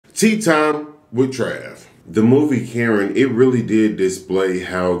Tea time with Trav. The movie Karen, it really did display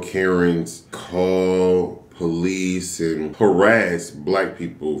how Karens call police and harass black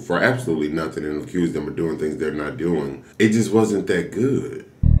people for absolutely nothing and accuse them of doing things they're not doing. It just wasn't that good.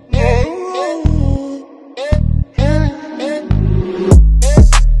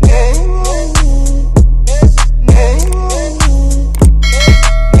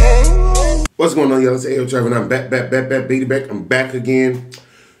 What's going on, y'all? It's AyooTravv and I'm back, I'm back again.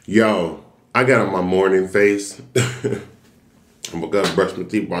 Y'all, I got on my morning face. I'm gonna brush my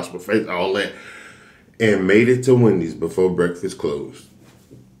teeth, wash my face, all that. And made it to Wendy's before breakfast closed.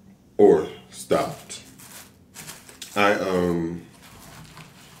 Or stopped. I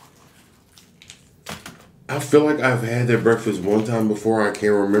feel like I've had that breakfast one time before. I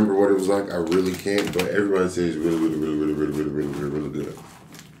can't remember what it was like. I really can't, but everybody says it's really good.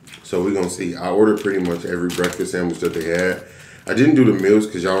 So we're gonna see. I ordered pretty much every breakfast sandwich that they had. I didn't do the meals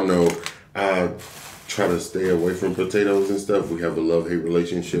because y'all know I try to stay away from potatoes and stuff. We have a love-hate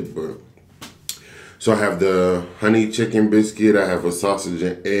relationship, but so I have the honey chicken biscuit, I have a sausage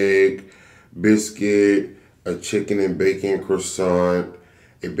and egg biscuit, a chicken and bacon croissant,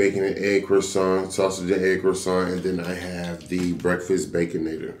 a bacon and egg croissant, sausage and egg croissant, and then I have the breakfast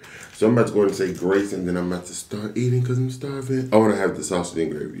baconator. So I'm about to go ahead and say grace, and then I'm about to start eating because I'm starving. Oh, and I have the sausage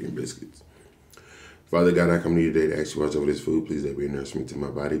and gravy and biscuits. Father God, I come to you today to ask you to watch over this food. Please let me nourish me to my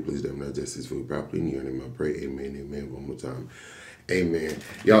body. Please let me digest this food properly. In your name I pray. Amen, amen. One more time. Amen.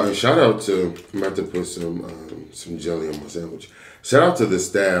 Y'all, and shout out to, I'm about to put some jelly on my sandwich. Shout out to the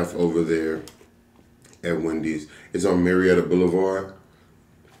staff over there at Wendy's. It's on Marietta Boulevard.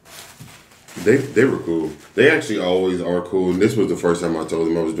 They were cool. They actually always are cool. And this was the first time I told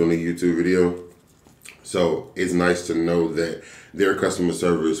them I was doing a YouTube video. So it's nice to know that their customer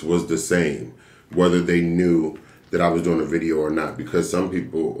service was the same, whether they knew that I was doing a video or not. Because some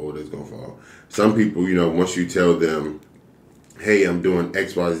people, oh, that's gonna fall. Some people, you know, once you tell them, hey, I'm doing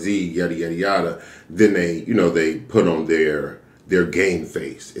XYZ, yada, yada, yada, then they, you know, they put on their game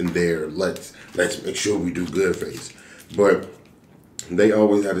face and their let's make sure we do good face. But they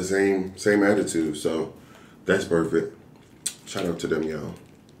always had the same attitude, so that's perfect. Shout out to them, y'all.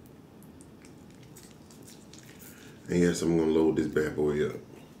 And yes, I'm gonna load this bad boy up.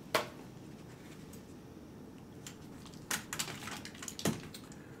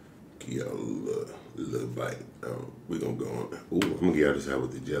 Give y'all a little bite. We're gonna go on. Ooh, I'm gonna get out this out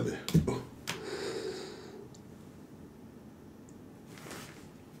with the jelly. Ooh.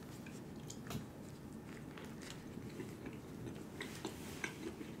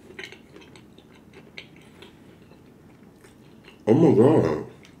 Oh my God.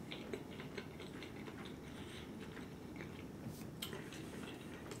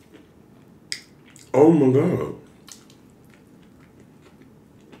 Oh my God.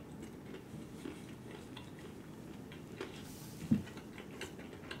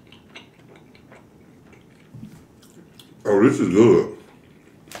 Oh, this is good.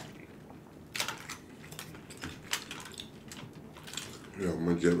 Yeah,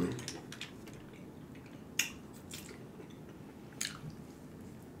 my jelly.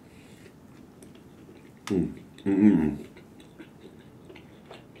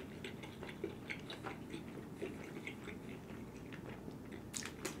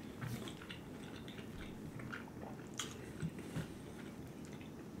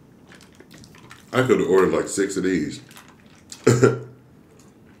 I could have ordered like 6 of these.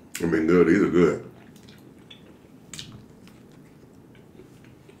 I mean, good. These are good.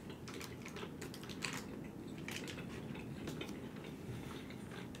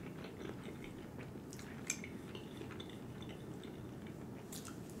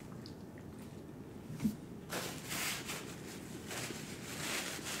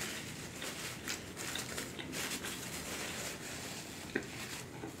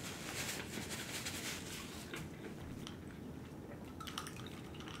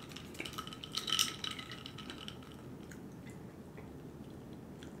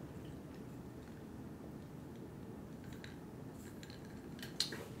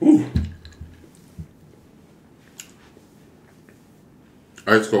 Ooh.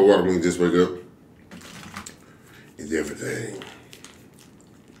 Ice cold water when you just wake up. It's everything.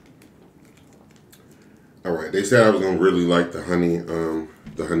 All right, they said I was gonna really like the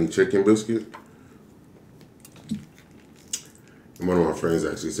honey chicken biscuit. And one of my friends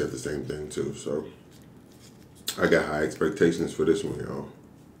actually said the same thing too. So I got high expectations for this one, y'all.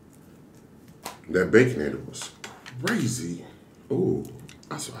 That baconator was crazy. Ooh.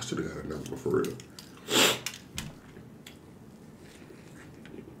 I should have got another one for real.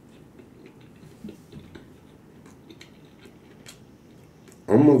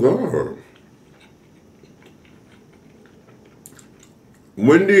 Oh my God.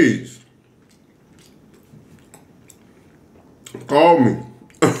 Wendy'S. Call me.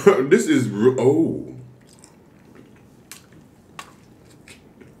 This is oh.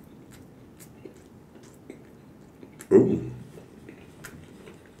 Ooh.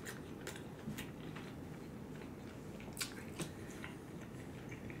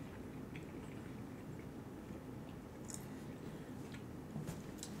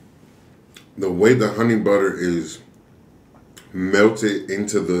 The way the honey butter is melted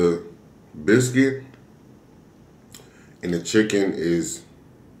into the biscuit and the chicken is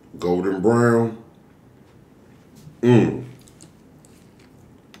golden brown. Mmm.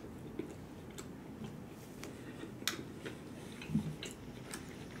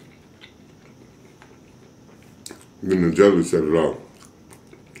 Then the jelly set it off.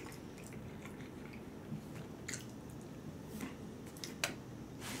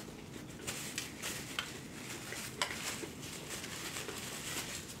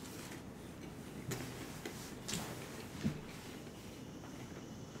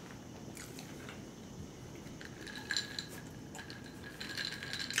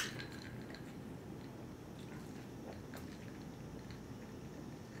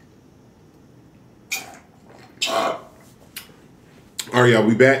 All right, y'all,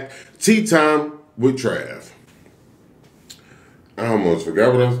 we back. Tea time with Trav. I almost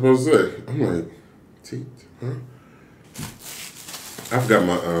forgot what I was supposed to say. I'm like, tea, huh? I forgot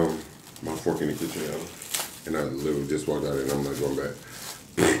my fork in the kitchen, y'all. And I literally just walked out and I'm not going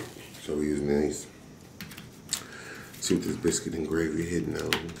back. So we using these. See what this biscuit and gravy hitting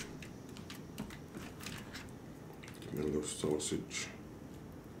on. Give me a little sausage.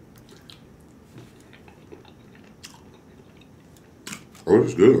 Oh,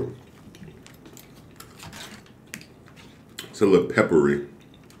 it's good. It's a little peppery.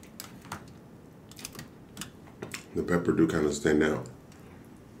 The pepper do kind of stand out.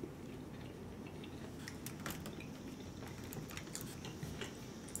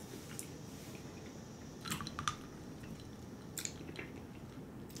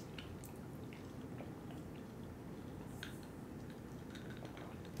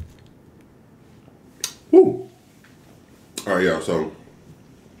 Woo! All right, y'all, so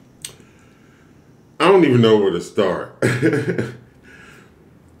I don't even know where to start.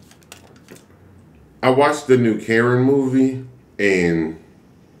 I watched the new Karen movie, and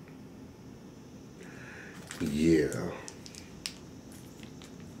yeah.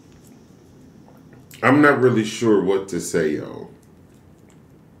 I'm not really sure what to say, y'all.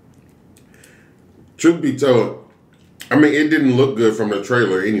 Truth be told, I mean, it didn't look good from the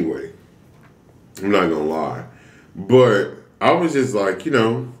trailer anyway. I'm not gonna lie. But I was just like, you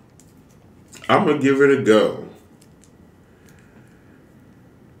know, I'm gonna give it a go.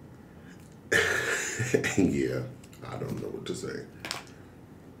 Yeah, I don't know what to say.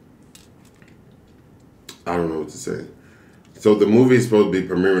 I don't know what to say. So the movie is supposed to be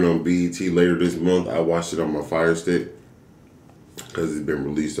premiering on BET later this month. I watched it on my Fire Stick because it's been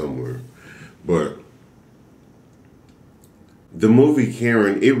released somewhere. But the movie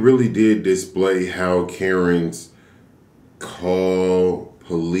Karen, it really did display how Karens call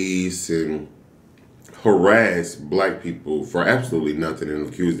police and harass black people for absolutely nothing and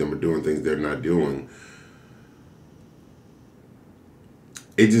accuse them of doing things they're not doing.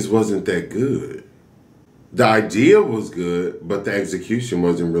 It just wasn't that good. The idea was good, but the execution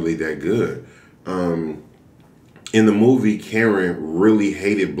wasn't really that good. In the movie, Karen really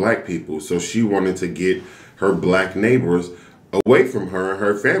hated black people, so she wanted to get her black neighbors away from her and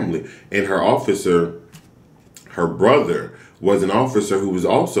her family. And her officer, her brother, was an officer who was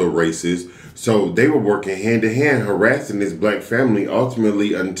also racist, so they were working hand to hand, harassing this black family,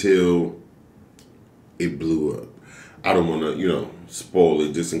 ultimately until it blew up. I don't want to, spoil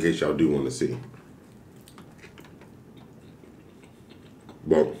it just in case y'all do want to see.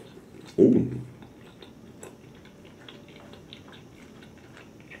 But, ooh.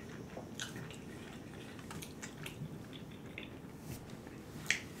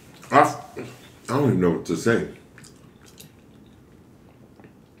 I don't even know what to say.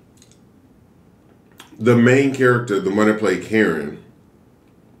 The main character, the one that played Karen,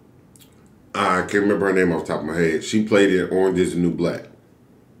 I can't remember her name off the top of my head. She played in Orange is the New Black.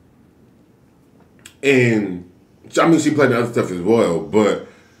 And, I mean, she played in other stuff as well, but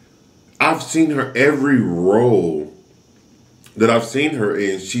I've seen her every role that I've seen her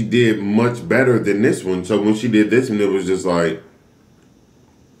in, she did much better than this one. So when she did this one, it was just like,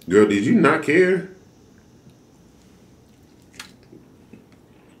 girl, did you not care?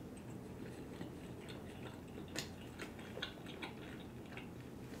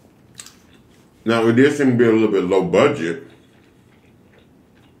 Now, it did seem to be a little bit low budget.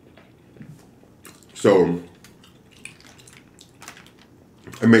 So,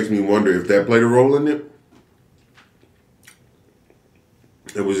 it makes me wonder if that played a role in it.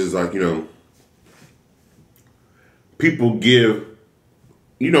 It was just like, people give,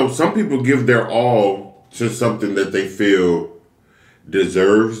 some people give their all to something that they feel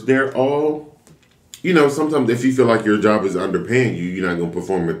deserves their all. Sometimes if you feel like your job is underpaying you, you're not going to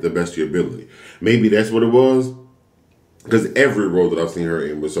perform at the best of your ability. Maybe that's what it was. Because every role that I've seen her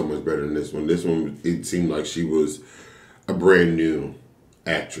in was so much better than this one. This one, it seemed like she was a brand new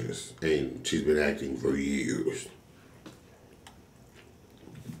actress. And she's been acting for years.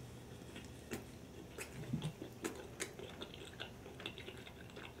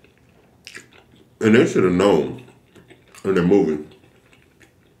 And they should have known in the movie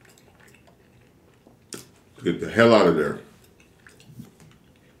to get the hell out of there.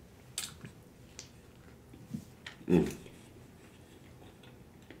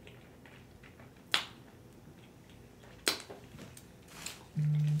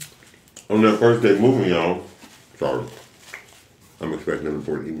 On that first day moving, y'all. Sorry. I'm expecting an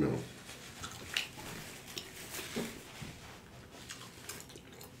important email.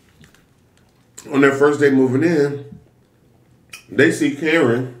 On their first day moving in, they see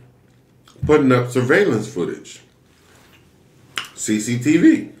Karen putting up surveillance footage.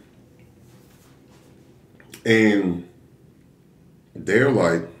 CCTV. And they're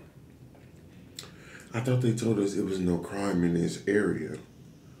like, I thought they told us it was no crime in this area.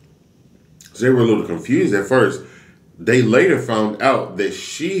 So they were a little confused at first. They later found out that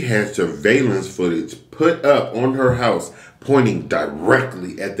she had surveillance footage put up on her house pointing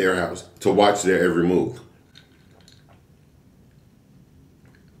directly at their house to watch their every move.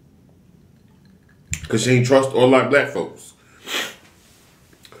 Because she ain't trust or like black folks.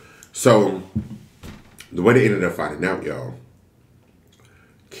 So, the way they ended up finding out, y'all,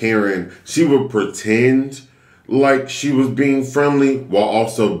 Karen, she would pretend like she was being friendly while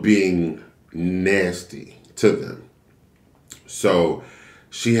also being nasty to them. So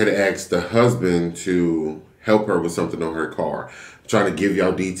she had asked the husband to help her with something on her car. I'm trying to give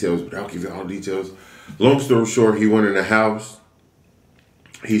y'all details, but I'll give you all details. Long story short, he went in the house.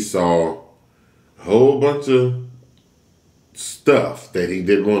 He saw a whole bunch of stuff that he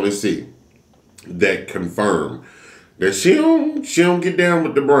didn't want to see that confirmed that she don't get down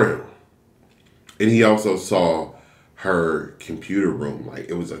with the brown. And he also saw her computer room. Like,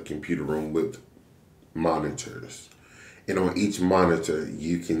 it was a computer room with monitors. And on each monitor,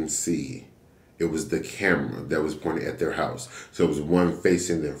 you can see it was the camera that was pointed at their house. So it was one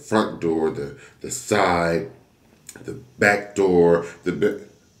facing their front door, the side, the back door,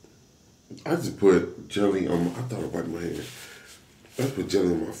 I just put jelly on I thought I wiped my hand. I just put jelly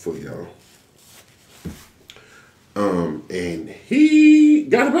on my foot, y'all. And he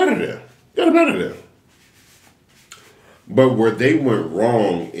got up out of there. But where they went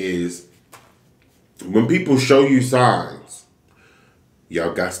wrong is when people show you signs,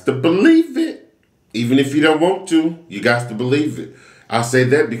 y'all got to believe it. Even if you don't want to, you got to believe it. I say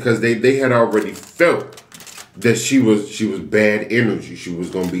that because they had already felt that she was bad energy. She was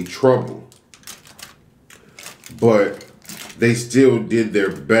going to be trouble. But they still did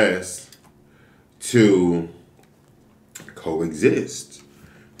their best to coexist.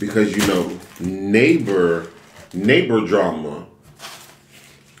 Because, neighbor drama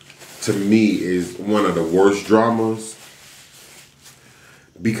to me is one of the worst dramas.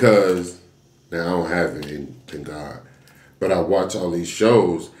 Because, now I don't have it, thank God, but I watch all these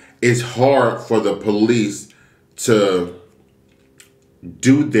shows. It's hard for the police to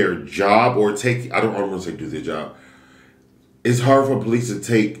do their job or take, I don't want to say do their job. It's hard for police to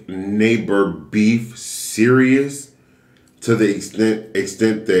take neighbor beef serious to the extent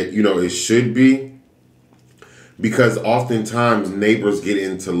that, it should be. Because oftentimes neighbors get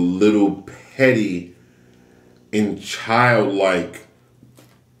into little petty and childlike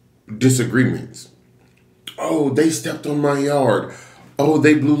disagreements. Oh, they stepped on my yard. Oh,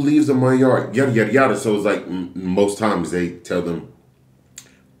 they blew leaves on my yard. Yada, yada, yada. So it's like most times they tell them,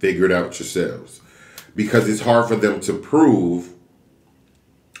 figure it out yourselves. Because it's hard for them to prove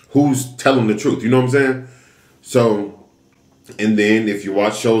who's telling the truth. You know what I'm saying? So, and then if you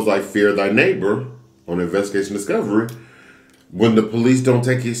watch shows like Fear Thy Neighbor on Investigation Discovery, when the police don't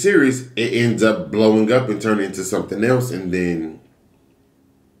take it serious, it ends up blowing up and turning into something else, and then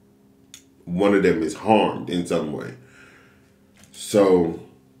one of them is harmed in some way. So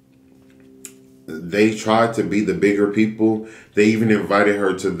they tried to be the bigger people. They even invited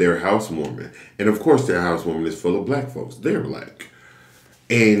her to their housewarming. And of course their housewarming is full of black folks. They're black.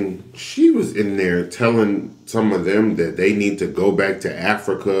 And she was in there telling some of them that they need to go back to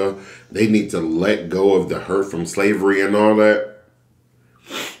Africa. They need to let go of the hurt from slavery and all that.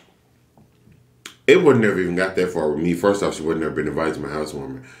 It would never even got that far with me. First off, she would never been invited to my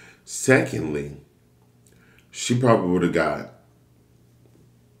housewarming. Secondly, she probably would have got,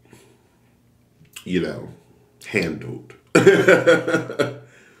 handled.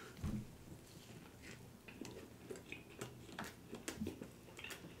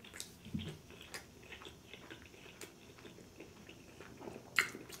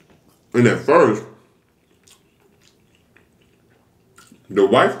 And at first, the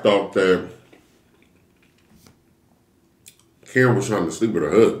wife thought that Karen was trying to sleep with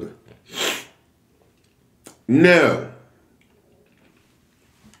her husband. No.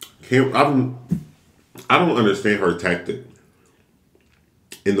 Karen, I don't understand her tactic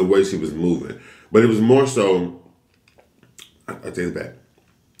in the way she was moving. But it was more so, I take it back.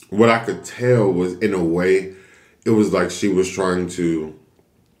 What I could tell was, in a way, it was like she was trying to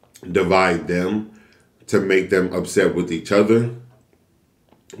divide them to make them upset with each other,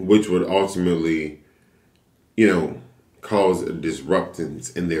 which would ultimately, cause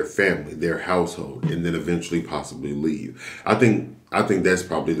disruptions in their family, their household, and then eventually possibly leave. I think that's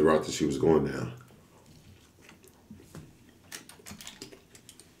probably the route that she was going down.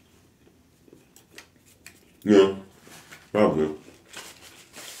 Yeah, probably.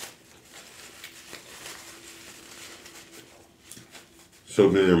 So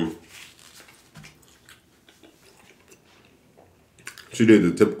then she did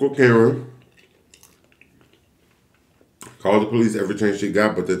the typical Karen. Called the police every chance she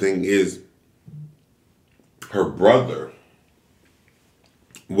got, but the thing is, her brother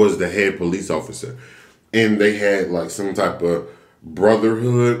was the head police officer. And they had like some type of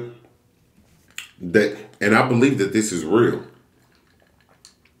brotherhood and I believe that this is real.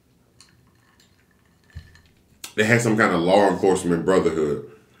 They had some kind of law enforcement brotherhood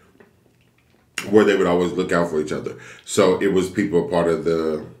where they would always look out for each other. So it was people a part of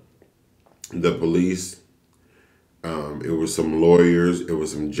the police. It was some lawyers. It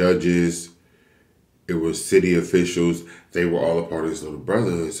was some judges. It was city officials. They were all a part of this little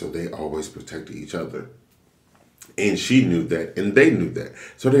brotherhood, so they always protected each other. And she knew that, and they knew that.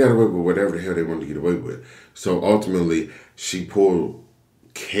 So they got away with whatever the hell they wanted to get away with. So ultimately, she pulled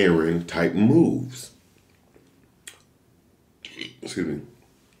Karen-type moves. Excuse me.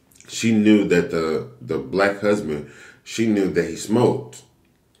 She knew that the black husband, she knew that he smoked.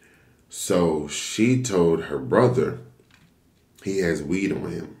 So she told her brother, he has weed on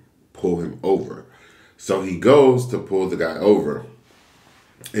him, pull him over. So he goes to pull the guy over.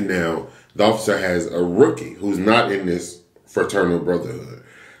 And now the officer has a rookie who's not in this fraternal brotherhood.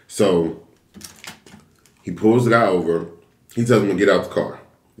 So he pulls the guy over. He tells him to get out the car.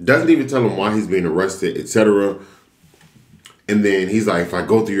 Doesn't even tell him why he's being arrested, etc. And then he's like, if I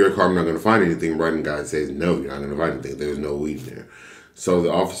go through your car, I'm not going to find anything. Right? And the guy says, no, you're not going to find anything. There's no weed in there. So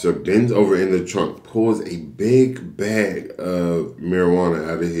the officer bends over in the trunk, pulls a big bag of marijuana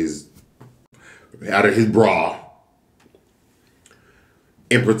out of his bra,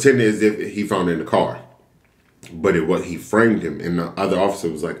 and pretended as if he found it in the car. But he framed him, and the other officer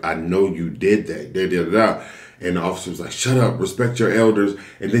was like, I know you did that. Da. And the officer was like, shut up, respect your elders.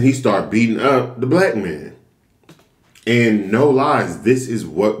 And then he started beating up the black man. And no lies, this is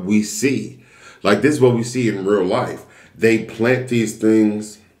what we see. Like, this is what we see in real life. They plant these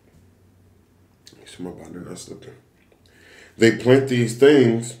things. They plant these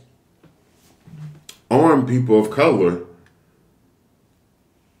things on people of color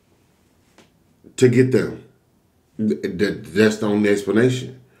to get them. That's the only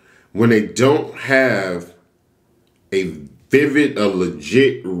explanation. When they don't have a vivid, a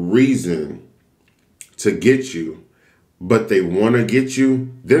legit reason to get you, but they want to get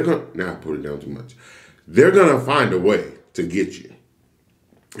you, they're going to, now I put it down too much. They're going to find a way to get you.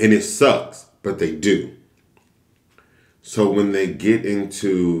 And it sucks, but they do. So when they get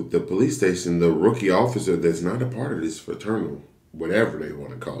into the police station, the rookie officer that's not a part of this fraternal, whatever they want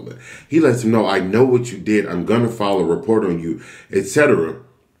to call it, he lets them know, I know what you did. I'm going to file a report on you, etc.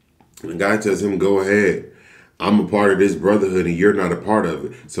 The guy tells him, go ahead. I'm a part of this brotherhood and you're not a part of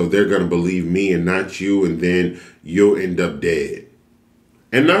it. So they're going to believe me and not you, and then you'll end up dead.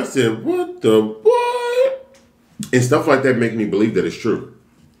 And I said, what the what? And stuff like that make me believe that it's true.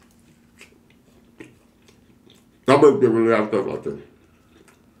 I believe they really have stuff like that.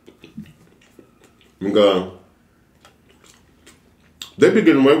 Because they be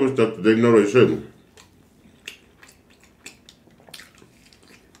getting away with stuff that they know they shouldn't.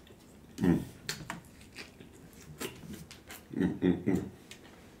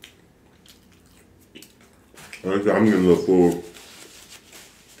 Honestly, I'm getting a little full.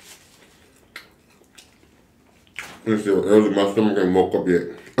 It's still early. My stomach ain't woke up yet.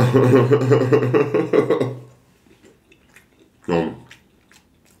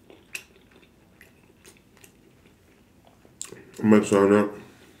 I'm gonna sign up.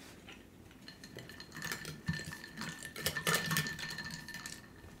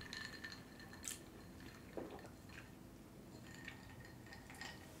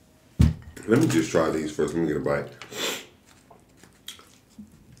 Let me just try these first. Let me get a bite.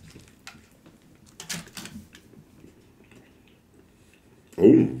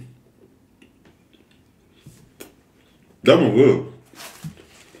 Ooh. That one good.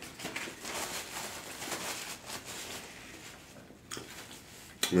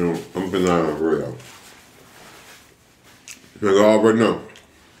 You know, I'm feeling out of real. I already know.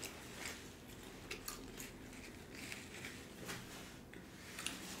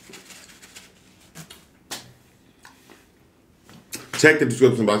 Check the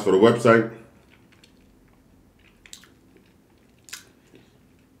description box for the website.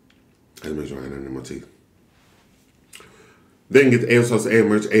 Let's make sure I ain't in my teeth. Then get the AYO sauce, AYO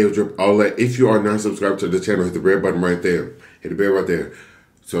merch, AYO drip, all that. If you are not subscribed to the channel, hit the red button right there. Hit the bell right there.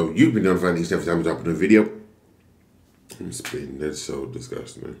 So you can be notified each and every time I drop a new video. I'm spitting. That's so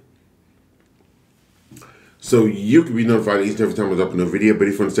disgusting. So you can be notified each and every time I drop a new video. But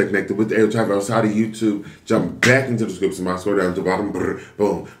if you want to stay connected with the AyooTravv outside of YouTube, jump back into the description box, scroll down to the bottom,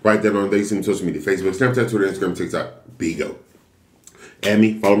 boom, right there on there. You see me social media, Facebook, Snapchat, Twitter, Instagram, TikTok, Bigo. Add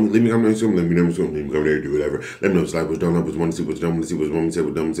me, follow me, leave me a comment on Instagram, let me know what's going on, let me go there, do whatever. Let me know what's like, what's done, what's want to see, what's done, want to see, what's want to say,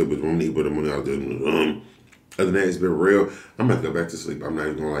 what's done, say, what's want to eat, what I'm going to do. Other than that, it's been real. I'm about to go back to sleep. I'm not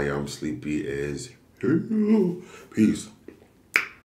even going to lie, y'all, I'm sleepy as hell. Peace.